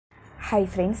Hi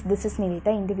friends, this is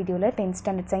Nivita. In the video, 10th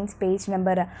standard science page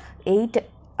number 8,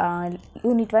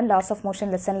 Unit 1 Laws of Motion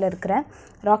lesson la irukra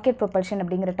rocket propulsion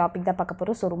அப்படிங்கற topic தான் பார்க்க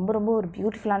போறோம். So ரொம்ப ஒரு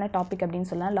பியூட்டிஃபுல்லான topic அப்படினு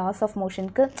சொல்லலாம். Laws of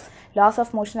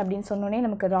motion அப்படினு சொன்னோனே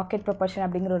நமக்கு rocket propulsion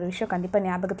அப்படிங்கற ஒரு விஷயம் கண்டிப்பா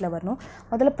ஞாபகத்துல வரணும்.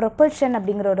 முதல்ல propulsion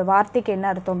அப்படிங்கற ஒரு வார்த்தைக்கு என்ன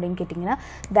அர்த்தம் அப்படினு கேட்டிங்கனா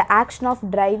the action of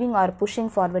driving or pushing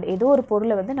forward. ஏதோ ஒரு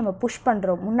பொருளை வந்து நம்ம புஷ்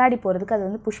பண்றோம், முன்னாடி போறதுக்கு அது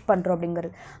வந்து புஷ் பண்றோம்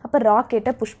அப்படிங்கிறது. அப்ப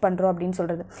ராக்கெட்டை புஷ் பண்றோம் அப்படினு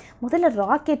சொல்றது. முதல்ல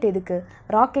ராக்கெட் எதுக்கு?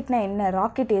 ராக்கெட்னா என்ன?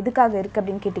 ராக்கெட் எதுக்காக இருக்கு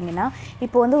அப்படினு கேட்டிங்கனா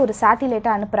இப்போ வந்து ஒரு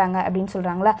சாட்டிலைட்டை அனுப்புறாங்க அப்படினு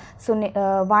சொல்றாங்களா. சோ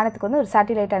வானத்துக்கு வந்து ஒரு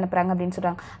சாட்டிலைட் அனுப்புறாங்க அப்படினு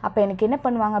சொல்றாங்க. அப்ப எனக்கு என்ன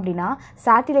பண்ணுவாங்க அப்படினா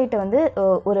சாட்டிலைட்டை வந்து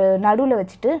ஒரு நடுவுல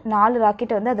வச்சிட்டு 4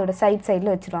 ராக்கெட் வந்து அதோட சைடுல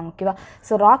வச்சிருவாங்க. ஓகேவா?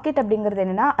 சோ ராக்கெட் அப்படிங்கிறது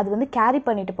என்னன்னா அது வந்து கேரி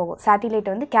பண்ணிட்டு போகும்.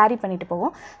 சாட்டிலைட்டை வந்து கேரி பண்ணிட்டு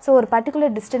போகும். சோ ஒரு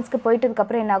பர்టిక్యులர் டிஸ்டன்ஸ்க்கு போயிட்டதுக்கு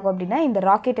அப்புறம் என்ன ஆகும் அப்படினா இந்த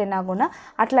ராக்கெட் என்ன ஆகும்னா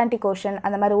அட்லாண்டிக் ஓஷன்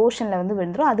அந்த மாதிரி ஓஷன்ல வந்து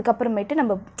விழுந்துரும். அதுக்கு அப்புறமேட்டு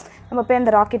நம்ம போய்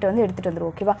அந்த ராக்கெட்டை வந்து எடுத்துட்டு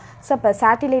வந்துருவோம். ஓகேவா? சோ அப்ப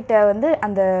சாட்டிலைட்டை வந்து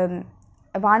அந்த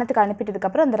வானத்துக்கு அனுப்பிட்டதுக்கு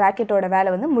அப்புறம் அந்த ராக்கெட்டோட வேலை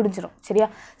வந்து முடிஞ்சிடும். சரியா?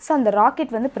 ஸோ அந்த ராக்கெட்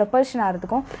வந்து ப்ரொபல்ஷன்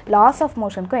ஆகிறதுக்கும் லாஸ் ஆஃப்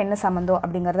மோஷனுக்கும் என்ன சம்மந்தம்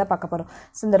அப்படிங்கிறத பார்க்க போகிறோம்.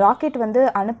 ஸோ இந்த ராக்கெட் வந்து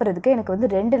அனுப்புறதுக்கு எனக்கு வந்து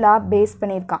 2 லா பேஸ்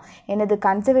பண்ணியிருக்கான். என்னது?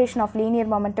 கன்சர்வேஷன் ஆஃப் லீனியர்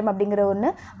மொமெண்டம் அப்படிங்கிற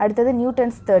ஒன்று, அடுத்தது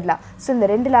நியூட்டன்ஸ் 3rd லா. ஸோ இந்த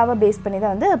 2 லாவை பேஸ் பண்ணி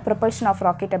தான் வந்து ப்ரொபல்ஷன் ஆஃப்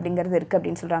ராக்கெட் அப்படிங்கிறது இருக்குது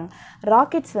அப்படின்னு சொல்கிறாங்க.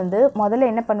 ராக்கெட்ஸ் வந்து முதல்ல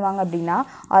என்ன பண்ணுவாங்க அப்படின்னா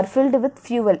ஆர் ஃபில்டு வித்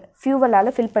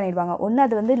ஃபியூவலால் ஃபில் பண்ணிடுவாங்க. ஒன்று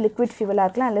அது வந்து லிக்விட் ஃபியூவலாக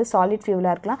இருக்கலாம், அல்லது சாலிட்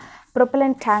ஃபியூவலாக இருக்கலாம்.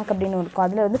 ப்ரொப்பலண்ட் டேங்க் அப்படின்னு இருக்கும்,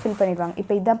 அதில் வந்து ஃபில் பண்ணிடுவாங்க.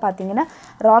 இப்போ இதுதான் பார்த்தீங்கன்னா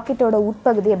ராக்கெட்டோட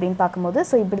உட்பகுதி அப்படின்னு பார்க்கும்போது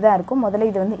ஸோ இப்படி தான் இருக்கும். முதல்ல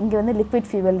இது வந்து இங்கே வந்து லிக்விட்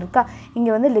ஃபியூவல் இருக்கா,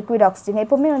 இங்கே வந்து லிக்விட் ஆக்சிஜன்.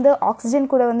 எப்போவுமே வந்து ஆக்சிஜன்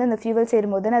கூட வந்து இந்த ஃபியூவல்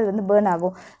சேரும்போது தானே அது வந்து பேர்ன்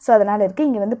ஆகும். ஸோ அதனால் இருக்குது.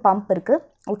 இங்கே வந்து பம்ப் இருக்குது.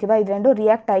 ஓகேவா? இது ரெண்டும்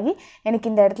ரியாக்ட் ஆகி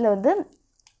எனக்கு இந்த இடத்துல வந்து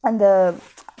அந்த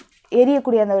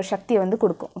எரியக்கூடிய அந்த ஒரு சக்தியை வந்து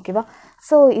கொடுக்கும். ஓகேவா?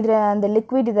 ஸோ இதில் அந்த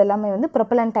லிக்விட் இதெல்லாமே வந்து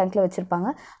ப்ரொப்பலண்ட் டேங்க்கில் வச்சுருப்பாங்க.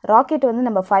 ராக்கெட் வந்து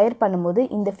நம்ம ஃபயர் பண்ணும்போது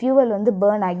இந்த ஃபியூவல் வந்து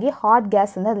பேர்ன் ஆகி ஹாட்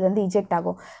கேஸ் வந்து அதுலேருந்து இஜெக்ட்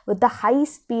ஆகும். வித் ஹை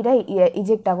ஸ்பீடாக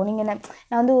இஜெக்ட் ஆகும். நீங்கள்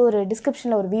நான் வந்து ஒரு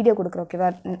டிஸ்கிரிப்ஷனில் ஒரு வீடியோ கொடுக்குறேன். ஓகேவா?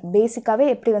 பேசிக்காகவே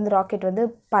எப்படி வந்து ராக்கெட் வந்து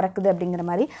பறக்குது அப்படிங்கிற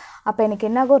மாதிரி. அப்போ எனக்கு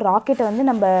என்னாகும், ராக்கெட்டை வந்து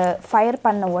நம்ம ஃபயர்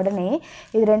பண்ண உடனே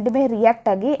இது ரெண்டுமே ரியாக்ட்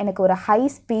ஆகி எனக்கு ஒரு ஹை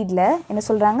ஸ்பீடில் என்ன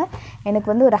சொல்கிறாங்க, எனக்கு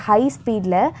வந்து ஒரு ஹை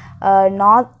ஸ்பீடில்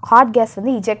ஹாட் கேஸ்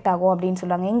வந்து இஜெக்ட் ஆகும் அப்படின்னு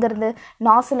சொல்கிறாங்க. எங்கேருந்து?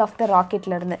 நாசில் ஆஃப் த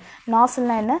ராக்கெட்லேருந்து.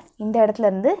 நாசில்னா என்ன? இந்த இடத்துல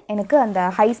இருந்து எனக்கு அந்த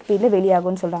ஹை ஸ்பீடில்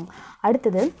வெளியாகும்னு சொல்கிறாங்க.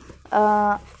 அடுத்தது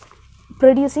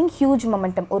ப்ரொடியூசிங் ஹியூஜ்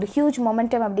மொமெண்டம். ஒரு ஹியூஜ்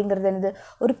மொமெண்டம் அப்படிங்கிறது என்னது?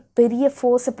 ஒரு பெரிய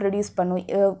ஃபோர்ஸை ப்ரொடியூஸ் பண்ணும்.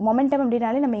 மொமெண்டம்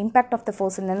அப்படின்னாலே நம்ம இம்பேக்ட் ஆஃப் த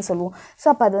ஃபோர்ஸ்ன்னு சொல்லுவோம். ஸோ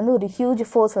அப்போ அது வந்து ஒரு ஹியூஜ்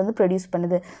ஃபோர்ஸ் வந்து ப்ரொடியூஸ்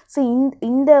பண்ணுது. ஸோ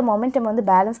இந்த மொமெண்டம் வந்து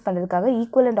பேலன்ஸ் பண்ணுறதுக்காக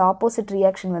ஈக்குவல் அண்ட் ஆப்போசிட்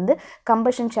ரியாக்ஷன் வந்து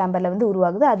கம்பஷன் சேம்பரில் வந்து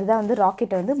உருவாகுது. அதுதான் வந்து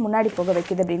ராக்கெட்டை வந்து முன்னாடி போக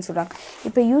வைக்கிது அப்படின்னு சொல்கிறாங்க.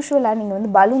 இப்போ யூஸ்வலாக நீங்கள்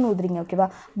வந்து பலூன் ஊதுறீங்க. ஓகேவா?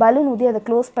 பலூன் ஊதி அதை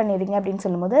க்ளோஸ் பண்ணிடுறீங்க அப்படின்னு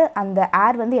சொல்லும்போது அந்த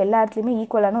ஏர் வந்து எல்லா இடத்துலையுமே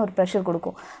ஈக்குவலான ஒரு ப்ரெஷர்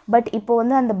கொடுக்கும். பட் இப்போ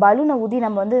வந்து அந்த பலூனை ஊதி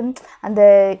நம்ம வந்து அந்த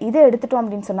இதை எடுத்துட்டு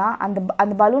அப்படின்னு சொன்னால்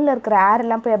அந்த பலூனில் இருக்கிற ஏர்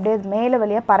எல்லாம் போய் அப்படியே மேலே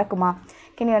வழியாக பறக்குமா?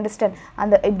 Can you understand?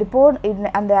 அந்த இப்படி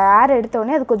அந்த ஏர்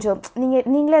எடுத்தோடனே அது கொஞ்சம்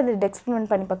நீங்களே அதை எக்ஸ்பெரிமெண்ட்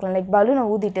பண்ணி பார்க்கலாம். லைக் பலூனை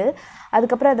ஊதிட்டு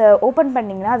அதுக்கப்புறம் அதை ஓப்பன்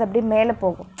பண்ணிங்கன்னா அது அப்படியே மேலே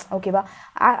போகும். ஓகேவா?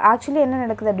 ஆக்சுவலி என்ன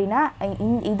நடக்குது அப்படின்னா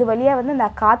இது வழியாக வந்து அந்த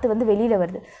காற்று வந்து வெளியில்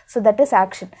வருது. So that is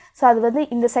action. So அது வந்து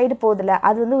இந்த சைடு போதில்ல,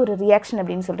 அது வந்து ஒரு ரியாக்ஷன்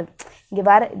அப்படின்னு சொல்கிறது. இங்கே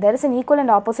there is an equal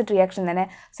and opposite reaction தானே.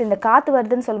 ஸோ இந்த காற்று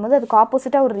வருதுன்னு சொல்லும்போது அதுக்கு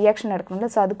ஆப்போசிட்டாக ஒரு ரியாக்ஷன் எடுக்கணும்ல.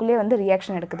 ஸோ அதுக்குள்ளேயே வந்து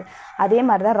ரியாக்ஷன் எடுக்குது. அதே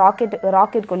மாதிரி தான்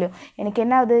ராக்கெட்குள்ளேயும் எனக்கு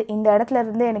என்ன ஆகுது, இந்த இடத்துல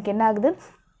இருந்து எனக்கு என்ன ஆகுது,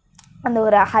 அந்த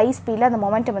ஒரு ஹை ஸ்பீடில் அந்த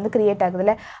மொமெண்டம் வந்து க்ரியேட்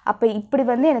ஆகுதுல்ல. அப்போ இப்படி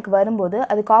வந்து எனக்கு வரும்போது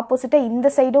அதுக்கு ஆப்போசிட்டாக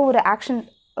இந்த சைடும் ஒரு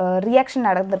reaction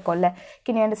நடந்திருக்கோம்ல.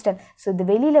 Can you understand? So இது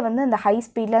வெளியில் வந்து அந்த ஹை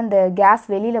ஸ்பீடில் அந்த கேஸ்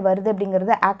வெளியில் வருது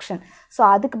அப்படிங்கிறது ஆக்ஷன். ஸோ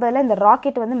அதுக்கு பதிலாக இந்த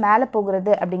ராக்கெட் வந்து மேலே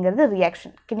போகிறது அப்படிங்கிறது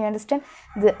ரியாக்ஷன். Can you understand?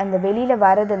 இது அந்த வெளியில்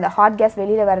வர்றது, அந்த ஹாட் கேஸ்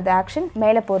வெளியில் வர்றது ஆக்ஷன்,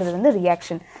 மேலே போகிறது வந்து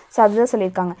ரியாக்ஷன். ஸோ அதுதான்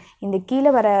சொல்லியிருக்காங்க. இந்த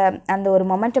கீழே வர அந்த ஒரு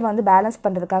மொமெண்டம் வந்து பேலன்ஸ்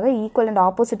பண்ணுறதுக்காக equal and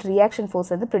opposite reaction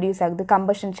force வந்து ப்ரொடியூஸ் ஆகுது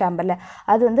கம்பஷன் சேம்பரில்.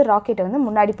 அது வந்து ராக்கெட்டை வந்து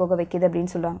முன்னாடி போக வைக்கிது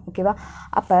அப்படின்னு சொல்லுவாங்க. ஓகேவா?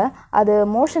 அப்போ அது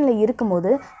மோஷனில்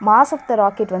இருக்கும்போது மாஸ் ஆஃப் த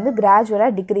ராக்கெட் வந்து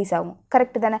கிராஜுவலாக டிக்ரீஸ் ஆகும்.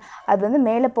 கரெக்டு தானே? அது வந்து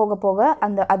மேலே போக போக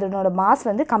அதனோட மாஸ்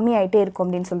வந்து கம்மியாயிட்டே இருக்கும்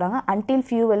அப்படின்னு சொல்கிறாங்க. Until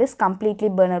fuel is completely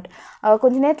burn out.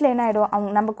 கொஞ்சம் நேரத்தில் என்ன ஆகிடும்,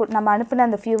 நம்ம அனுப்பின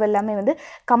அந்த ஃபியூவல் எல்லாமே வந்து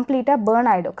கம்ப்ளீட்டாக பேர்ன்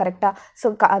ஆகிடும். கரெக்டாக? ஸோ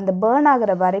அந்த பேர்ன்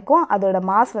ஆகிற வரைக்கும் அதோட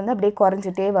மாஸ் வந்து அப்படியே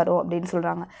குறைஞ்சிட்டே வரும் அப்படின்னு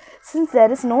சொல்கிறாங்க. Since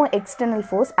there is no external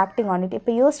force acting on it.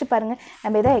 இப்போ யோசிச்சு பாருங்கள்,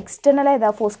 நம்ம எதாவது எக்ஸ்டர்னலாக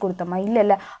எதாவது ஃபோர்ஸ் கொடுத்தோமா?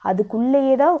 இல்லை,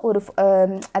 அதுக்குள்ளேயே தான் ஒரு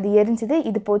அது எரிஞ்சுது,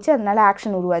 இது போச்சு, அதனால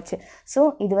ஆக்ஷன் உருவாச்சு. ஸோ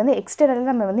இது வந்து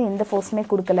எக்ஸ்டர்னலாக நம்ம வந்து எந்த ஃபோர்ஸுமே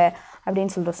கொடுக்கல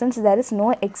அப்படின்னு சொல்கிறோம். since there is no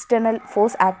external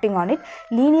force acting on it,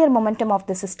 linear momentum of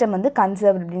the system வந்து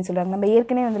conserved அப்படின்னு சொல்கிறாங்க. நம்ம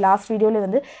ஏற்கனவே வந்து லாஸ்ட் வீடியோவில்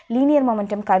வந்து linear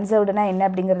momentum conservedனா என்ன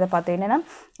அப்படிங்கிறத பார்த்தோம். என்னென்னா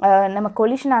நம்ம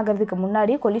கொலிஷன் ஆகிறதுக்கு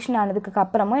முன்னாடி கொலிஷன் ஆனதுக்கு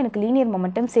அப்புறமா எனக்கு லீனியர்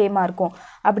மொமெண்டம் சேமாக இருக்கும்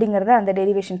அப்படிங்கிறத அந்த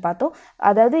டெரிவேஷன் பார்த்தோம்.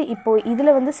 அதாவது இப்போது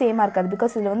இதில் வந்து சேமாக இருக்காது,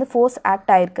 பிகாஸ் இதில் வந்து ஃபோர்ஸ்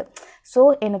ஆக்ட் ஆகிருக்கு. ஸோ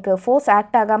எனக்கு ஃபோர்ஸ்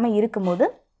ஆக்ட் ஆகாமல் இருக்கும்போது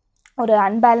ஒரு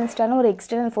அன்பேலன்ஸ்டான ஒரு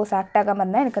எக்ஸ்டர்னல் ஃபோர்ஸ் ஆக்ட் ஆகாமல்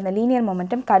இருந்தால் எனக்கு அந்த லீனியர்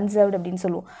மொமெண்டம் கன்சர்வ்டு அப்படின்னு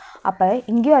சொல்லுவோம். அப்போ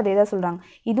இங்கேயும் அதே தான் சொல்கிறாங்க.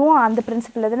 இதுவும் அந்த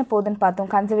பிரின்சிபிளில் தானே போகுதுன்னு பார்த்தோம்.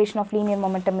 கன்சர்வேஷன் ஆஃப் லீனியர்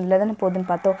மொமெண்டம் இதில் தானே போகுதுன்னு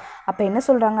பார்த்தோம். அப்போ என்ன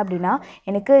சொல்கிறாங்க அப்படின்னா,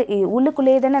 எனக்கு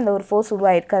உள்ளுக்குள்ளேயே தானே அந்த ஒரு ஃபோர்ஸ்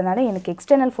உருவாயிருக்கு, அதனால் எனக்கு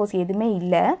எக்ஸ்டர்னல் ஃபோர்ஸ் எதுவுமே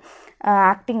இல்லை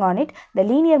acting on it. The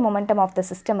linear momentum of the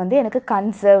system வந்து எனக்கு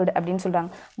கன்சர்வ்டு அப்படின்னு சொல்கிறாங்க.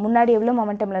 முன்னாடி எவ்வளோ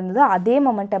மொமெண்டமில் இருந்ததோ அதே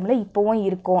மொமெண்டமில் இப்போவும்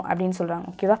இருக்கும் அப்படின்னு சொல்கிறாங்க.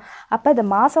 ஓகேவா? அப்போ the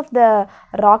mass of the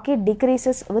rocket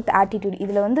decreases with attitude.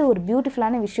 இதில் வந்து ஒரு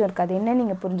பியூட்டிஃபுல்லான விஷயம் இருக்குது. அது என்ன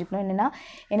நீங்கள் புரிஞ்சுக்கணும். என்னென்னா,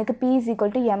 எனக்கு P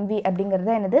 = mv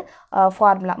அப்படிங்கிறது என்னது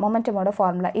ஃபார்முலா, மொமெண்டமோட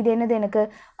ஃபார்முலா. இது என்னது எனக்கு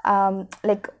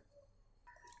லைக்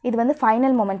இது வந்து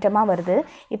ஃபைனல் மொமெண்டமாக வருது.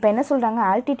 இப்போ என்ன சொல்கிறாங்க,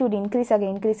 ஆல்டிடியூட் இன்க்ரீஸ்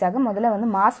ஆக முதல்ல வந்து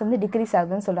மாஸ் வந்து டிக்ரீஸ்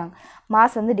ஆகுதுன்னு சொல்கிறாங்க.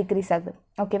 மாஸ் வந்து டிக்ரீஸ் ஆகுது.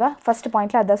 ஓகேவா? ஃபர்ஸ்ட்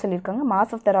பாயிண்ட்டில் அதான் சொல்லியிருக்காங்க.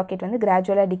 மாஸ் ஆஃப் த ராக்கெட் வந்து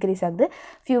கிராஜுவலாக டிக்ரீஸ் ஆகுது.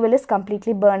 Fuel is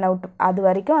completely burn out. அது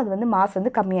வரைக்கும் அது வந்து மாஸ்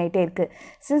வந்து கம்மியாகிட்டே இருக்குது.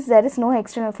 Since there is no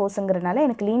external ஃபோர்ஸுங்கிறனால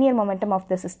எனக்கு linear momentum of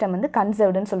the system வந்து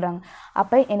கன்சர்வ்டுன்னு சொல்கிறாங்க.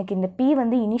 அப்போ எனக்கு இந்த P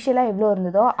வந்து இனிஷியலாக எவ்வளோ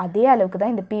இருந்ததோ அதே அளவுக்கு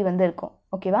தான் இந்த P வந்து இருக்கும்.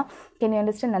 ஓகேவா? Can you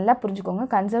understand? நல்லா புரிஞ்சுக்கோங்க.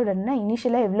 கன்சர்வ்டுன்னா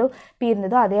இனிஷியலாக எவ்வளோ P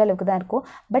இருந்ததோ அதே அளவுக்கு தான் இருக்கும்.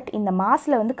 பட் இந்த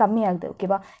மாஸில் வந்து கம்மியாகுது.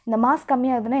 ஓகேவா? இந்த மாஸ்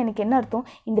கம்மியாகுதுன்னா எனக்கு என்ன அர்த்தம்,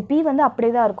 இந்த P வந்து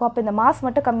அப்படியே தான் இருக்கும். அப்போ இந்த மாஸ்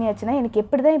மட்டும் கம்மியாச்சுன்னா எனக்கு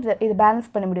எப்படி தான் இது பேலன்ஸ்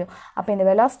பண்ண முடியும்? அப்போ இந்த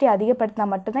வெலாசிட்டி அதிகப்படுத்தினா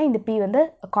மட்டும்தான் இந்த P வந்து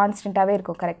கான்ஸ்டண்ட்டாகவே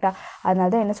இருக்கும். கரெக்டாக? அதனால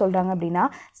தான் என்ன சொல்கிறாங்க அப்படின்னா,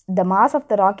 the mass of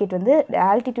the rocket வந்து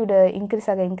ஆல்டிடியூடு இன்க்ரீஸ்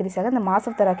ஆக இந்த மாஸ்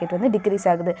ஆஃப் த ராக்கெட் வந்து டிக்ரீஸ்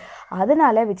ஆகுது.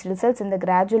 அதனால விச் ரிசல்ட்ஸ் இந்த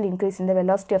கிராஜுவல் இன்க்ரீஸ் இந்த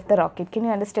velocity of the rocket. Can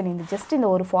you understand? இந்த ஜஸ்ட் இந்த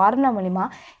ஒரு ஃபார்முலா மூலிமா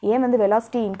ஏன் வந்து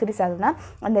வெலாசிட்டி இன்க்ரீஸ் ஆகுதுன்னா,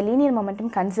 அந்த லீனியர்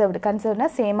மொமெண்டம் கன்சர்வ்டுனா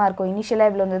சேமாக இருக்கும். இனிஷியலாக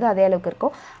எவ்வளோ இருந்ததோ அதே அளவுக்கு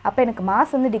இருக்கும். அப்போ எனக்கு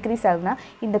மாஸ் வந்து டிக்ரீஸ் ஆகுதுன்னா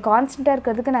இந்த கான்ஸ்டண்ட்டாக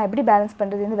இருக்கிறதுக்கு நான் எப்படி பேலன்ஸ்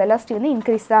பண்ணுறது? இந்த வெலாசிட்டி வந்து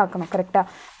இன்க்ரீஸ் தான் ஆக்கணும். கரெக்டாக?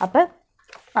 அப்போ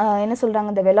என்ன சொல்கிறாங்க,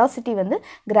 இந்த வெலாசிட்டி வந்து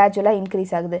கிராஜுவலாக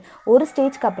இன்க்ரீஸ் ஆகுது. ஒரு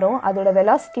ஸ்டேஜ்க்கு அப்புறம் அதோட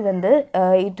வெலாசிட்டி வந்து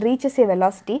it reaches A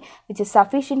velocity which is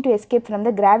sufficient to escape from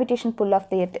the gravitation pull of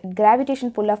the earth.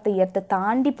 Gravitation pull of the எர்த்தை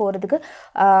தாண்டி போகிறதுக்கு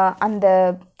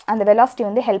அந்த வெலாசிட்டி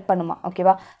வந்து ஹெல்ப் பண்ணுமா.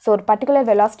 ஓகேவா? ஸோ ஒரு பர்டிகுலர்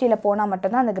வெலாசிட்டியில் போனால்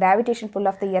மட்டும்தான் அந்த கிராவிடேஷன் புல்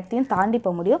ஆஃப் த எர்த்தையும் தாண்டி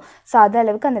போக முடியும். ஸோ அது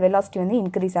அளவுக்கு அந்த வெலாசிட்டி வந்து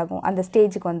இன்க்ரீஸ் ஆகும், அந்த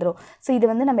ஸ்டேஜுக்கு வந்துடும். ஸோ இது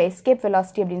வந்து நம்ம எஸ்கேப்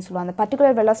வெலாசிட்டி அப்படின்னு சொல்லுவோம். அந்த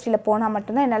பர்டிகுலர் வெலாசிட்டியில் போனால்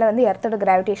மட்டும்தான் என்னால் வந்து எர்த்தோட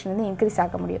கிராவிடேஷன் வந்து இன்க்ரீஸ்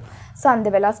ஆக முடியும். ஸோ அந்த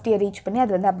வெலாசிட்டியை ரீச் பண்ணி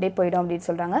அது வந்து அப்படியே போயிடும் அப்படின்னு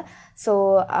சொல்கிறாங்க. ஸோ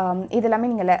இதெல்லாமே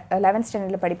நீங்கள் 11th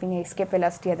ஸ்டாண்டர்டில் படிப்பீங்க, எஸ்கேப்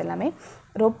வெலாசிட்டி. அதெல்லாமே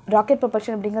ராக்கெட்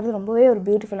ப்ரொபல்ஷன் அப்படிங்கிறது ரொம்பவே ஒரு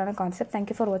பியூட்டிஃபுல்லான கான்செப்ட்.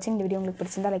 தேங்க்யூ ஃபார் வாட்சிங். இந்த வீடியோ உங்களுக்கு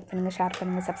பிடிச்சிருந்தா லைக் பண்ணுங்கள், ஷேர்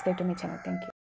பண்ணுங்கள், subscribe to my channel. Thank you.